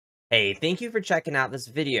Hey, thank you for checking out this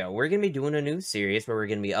video. We're going to be doing a new series where we're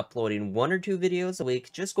going to be uploading 1 or 2 videos a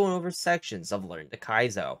week, just going over sections of Learn to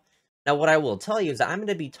Kaizo. Now, what I will tell you is that I'm going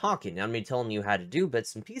to be talking, I'm going to be telling you how to do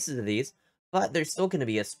bits and pieces of these, but there's still going to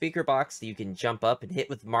be a speaker box that you can jump up and hit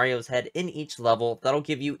with Mario's head in each level that'll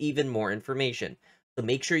give you even more information. So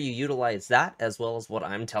make sure you utilize that as well as what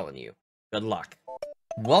I'm telling you. Good luck.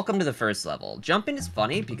 Welcome to the first level. Jumping is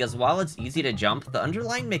funny because while it's easy to jump, the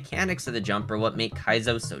underlying mechanics of the jump are what make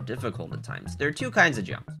Kaizo so difficult at times. There are 2 kinds of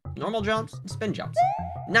jumps, normal jumps and spin jumps.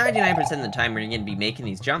 99% of the time when you're going to be making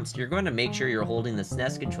these jumps, you're going to make sure you're holding the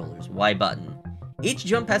SNES controller's Y button. Each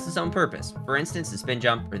jump has its own purpose. For instance, the spin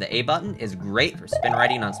jump, or the A button, is great for spin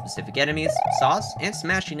riding on specific enemies, saws, and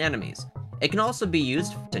smashing enemies. It can also be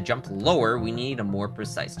used to jump lower when you need a more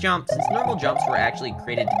precise jump, since normal jumps were actually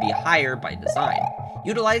created to be higher by design.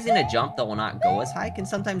 Utilizing a jump that will not go as high can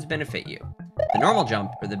sometimes benefit you. The normal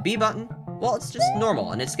jump, or the B button, well, it's just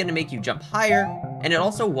normal, and it's going to make you jump higher, and it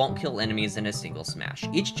also won't kill enemies in a single smash.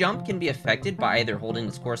 Each jump can be affected by either holding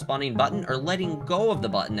its corresponding button or letting go of the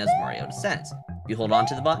button as Mario descends. If you hold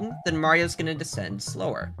onto the button, then Mario's going to descend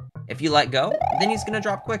slower. If you let go, then he's going to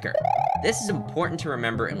drop quicker. This is important to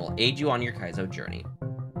remember and will aid you on your Kaizo journey.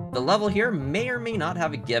 The level here may or may not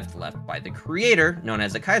have a gift left by the creator, known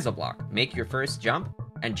as a Kaizo block. Make your first jump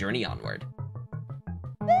and journey onward.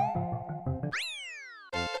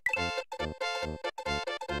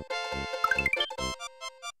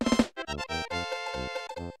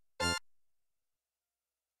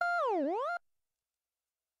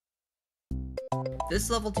 This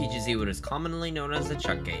level teaches you what is commonly known as the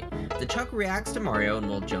Chuck Gate. The Chuck reacts to Mario and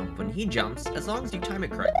will jump when he jumps, as long as you time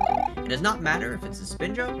it correctly. It does not matter if it's a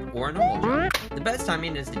spin jump or a normal jump. The best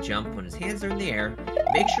timing is to jump when his hands are in the air.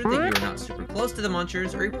 Make sure that you are not super close to the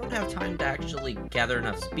munchers, or you won't have time to actually gather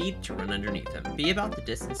enough speed to run underneath him. Be about the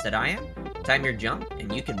distance that I am, time your jump,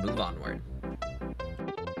 and you can move onward.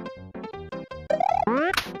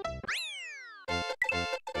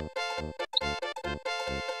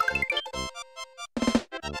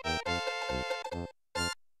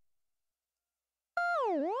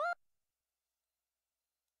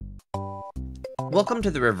 Welcome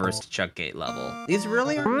to the reversed Chuck Gate level. These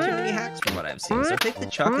really aren't too many hacks from what I've seen, so take the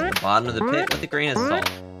Chuck at the bottom of the pit with a grain of salt.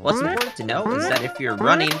 What's important to know is that if you're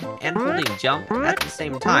running and holding jump at the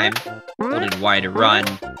same time, holding Y to run,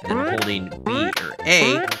 and then holding B or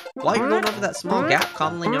A, while you're going over that small gap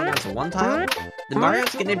commonly known as a 1 tile, then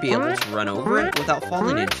Mario's going to be able to run over it without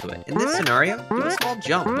falling into it. In this scenario, do a small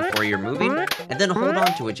jump before you're moving, and then hold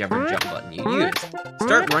on to whichever jump button you use.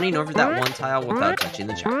 Start running over that 1 tile without touching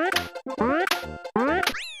the Chuck.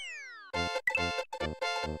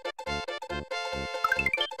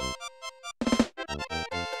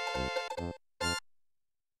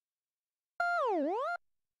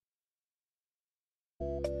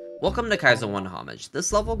 Welcome to Kaizo 1 Homage.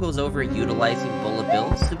 This level goes over utilizing bullet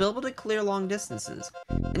bills to be able to clear long distances.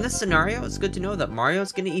 In this scenario, it's good to know that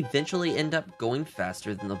Mario's going to eventually end up going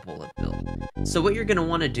faster than the bullet bill. So what you're going to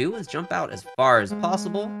want to do is jump out as far as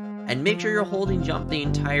possible, and make sure you're holding jump the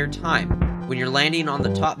entire time. When you're landing on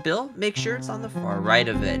the top bill, make sure it's on the far right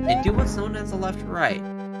of it, and do what's known as a left-right.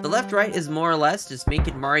 The left-right is more or less just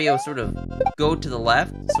making Mario sort of go to the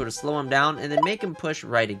left, sort of slow him down, and then make him push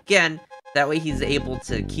right again. That way he's able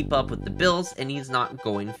to keep up with the bills and he's not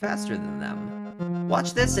going faster than them.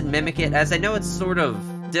 Watch this and mimic it, as I know it's sort of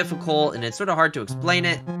difficult and it's sort of hard to explain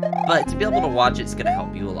it, but to be able to watch it's going to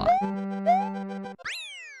help you a lot.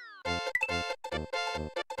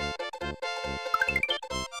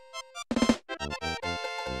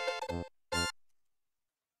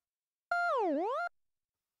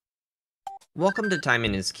 Welcome to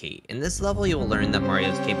Timing is Key. In this level, you will learn that Mario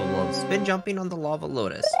is capable of spin jumping on the lava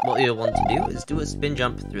lotus. What you'll want to do is do a spin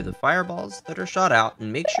jump through the fireballs that are shot out,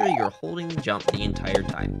 and make sure you're holding the jump the entire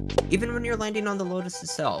time. Even when you're landing on the lotus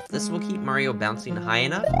itself, this will keep Mario bouncing high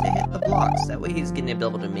enough to hit the blocks. That way he's going to be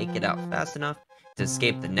able to make it out fast enough to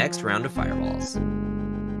escape the next round of fireballs.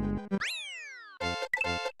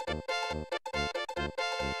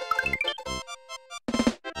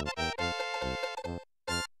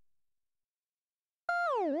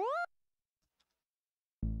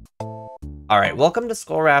 Alright, welcome to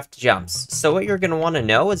Skull Raft Jumps. So what you're going to want to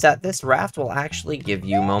know is that this raft will actually give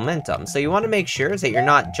you momentum. So you want to make sure that you're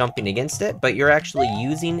not jumping against it, but you're actually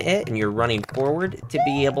using it and you're running forward to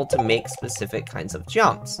be able to make specific kinds of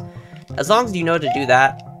jumps. As long as you know to do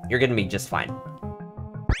that, you're going to be just fine.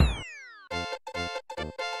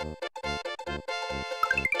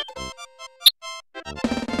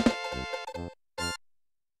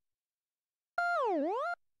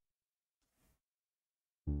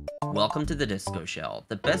 welcome to the Disco Shell.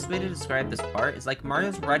 The best way to describe this part is like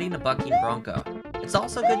Mario's riding a bucking bronco. It's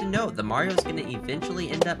also good to note that Mario's going to eventually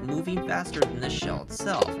end up moving faster than the shell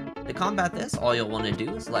itself. To combat this, all you'll want to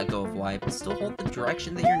do is let go of Y, but still hold the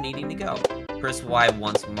direction that you're needing to go. Press Y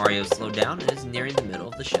once Mario's slowed down and is nearing the middle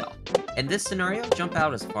of the shell. In this scenario, jump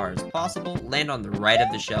out as far as possible, land on the right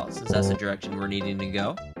of the shell since that's the direction we're needing to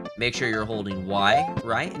go. Make sure you're holding Y,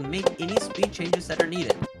 right, and make any speed changes that are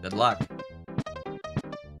needed. Good luck!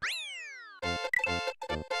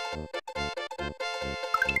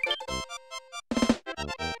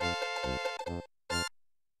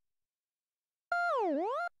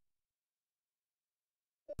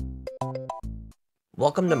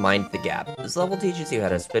 Welcome to Mind the Gap. This level teaches you how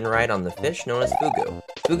to spin right on the fish known as Fugu.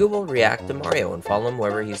 Fugu will react to Mario and follow him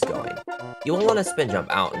wherever he's going. You will want to spin jump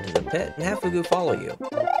out into the pit and have Fugu follow you.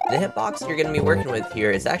 The hitbox you're going to be working with here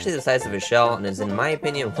is actually the size of a shell and is, in my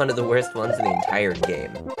opinion, one of the worst ones in the entire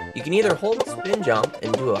game. You can either hold spin jump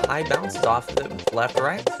and do a high bounces off of it with left or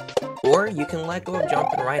right, or you can let go of jump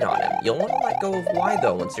and right on him. You'll want to let go of Y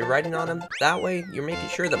though once you're riding on him. That way, you're making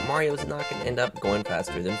sure that Mario's not going to end up going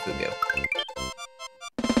faster than Fugu.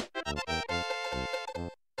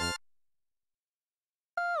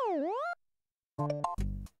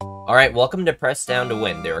 Alright, welcome to Press Down to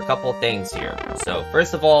Win. There are a couple things here. So,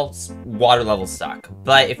 first of all, water level suck.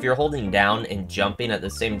 But if you're holding down and jumping at the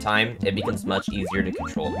same time, it becomes much easier to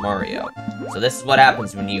control Mario. So this is what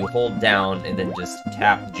happens when you hold down and then just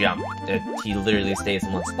tap jump. He literally stays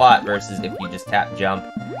in one spot versus if you just tap jump,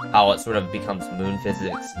 how it sort of becomes moon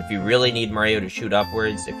physics. If you really need Mario to shoot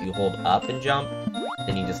upwards, if you hold up and jump,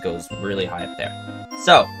 then he just goes really high up there.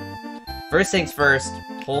 So, first things first,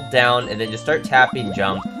 hold down and then just start tapping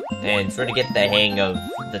jump and sort of get the hang of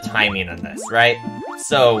the timing on this, right?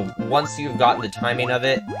 So, once you've gotten the timing of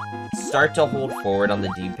it, start to hold forward on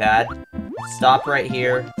the D-pad, stop right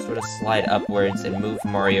here, sort of slide upwards and move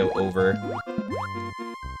Mario over.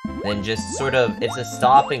 Then just sort of, it's a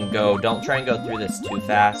stop and go. Don't try and go through this too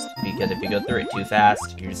fast, because if you go through it too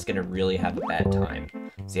fast, you're just gonna really have a bad time.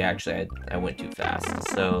 See, actually, I went too fast.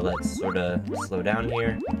 So let's sort of slow down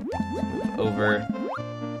here, move over,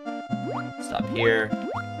 stop here,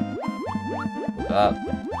 move up,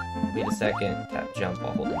 wait a second, tap jump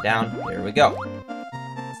while holding down, there we go.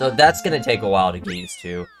 So that's gonna take a while to get used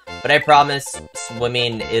to, but I promise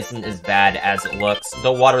swimming isn't as bad as it looks.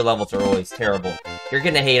 The water levels are always terrible. You're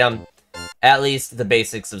gonna hate them. At least the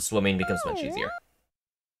basics of swimming becomes much easier.